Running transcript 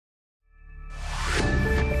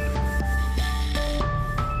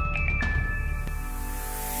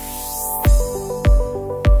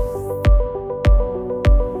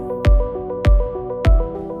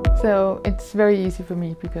So it's very easy for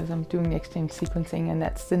me because I'm doing next-gen sequencing, and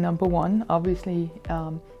that's the number one. Obviously,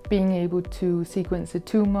 being able to sequence the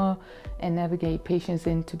tumor and navigate patients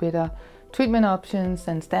into better treatment options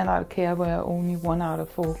and standard of care, where only 1 out of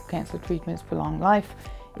 4 cancer treatments prolong life,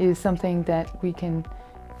 is something that we can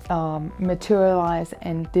materialize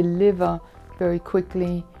and deliver very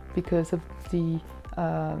quickly because of the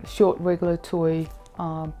short regulatory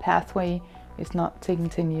pathway. It's not taking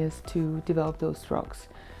 10 years to develop those drugs.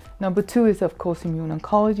 Number 2 is, of course, immune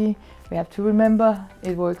oncology. We have to remember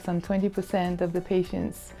it works on 20% of the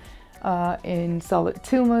patients in solid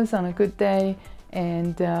tumors on a good day.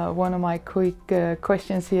 And one of my quick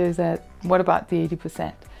questions here is that, what about the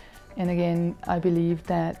 80%? And again, I believe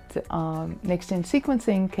that next-gen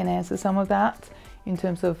sequencing can answer some of that in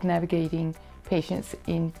terms of navigating patients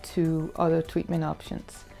into other treatment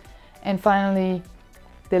options. And finally,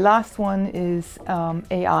 the last one is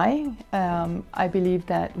AI. I believe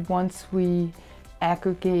that once we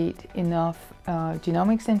aggregate enough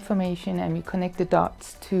genomics information and we connect the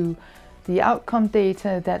dots to the outcome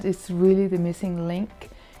data, that is really the missing link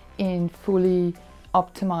in fully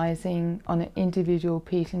optimizing on an individual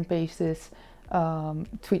patient basis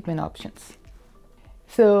treatment options.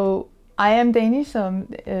 So I am Danish, so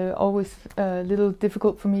always a little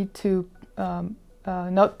difficult for me to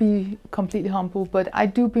not be completely humble, but I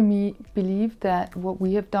do believe that what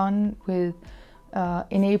we have done with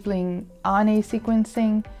enabling RNA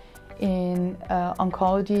sequencing in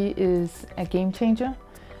oncology is a game changer.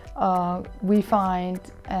 We find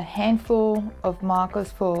a handful of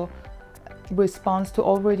markers for response to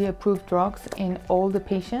already approved drugs in all the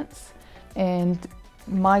patients, and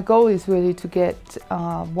my goal is really to get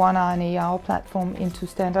one RNA, our platform, into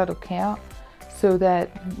standard of care so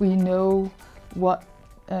that we know what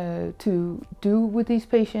to do with these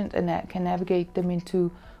patients, and that can navigate them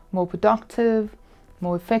into more productive,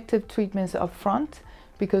 more effective treatments up front,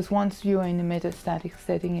 because once you're in a metastatic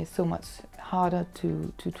setting, it's so much harder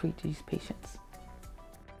to treat these patients.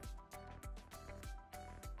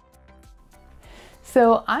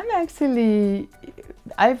 So I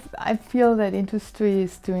feel that industry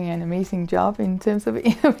is doing an amazing job in terms of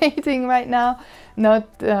innovating right now, not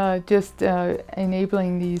just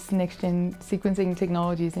enabling these next-gen sequencing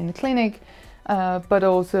technologies in the clinic, but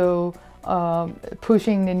also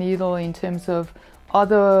pushing the needle in terms of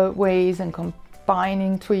other ways and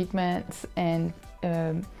combining treatments and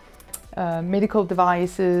medical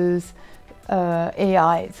devices,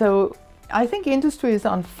 AI. So I think industry is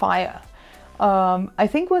on fire. I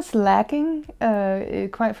think what's lacking,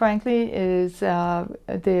 quite frankly, is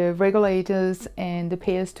the regulators and the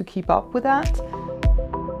payers to keep up with that.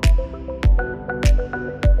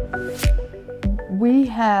 We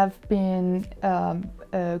have been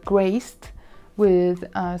graced with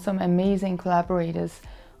some amazing collaborators.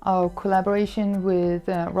 Our collaboration with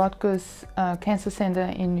Rutgers Cancer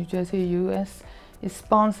Center in New Jersey, US, is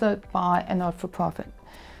sponsored by a not-for-profit.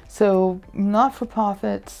 So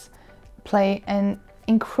not-for-profits play an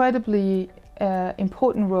incredibly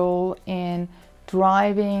important role in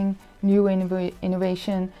driving new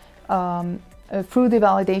innovation through the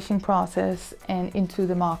validation process and into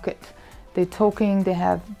the market. They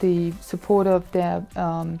have the support of their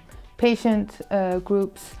patient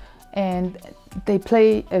groups, and they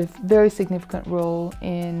play a very significant role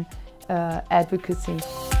in advocacy.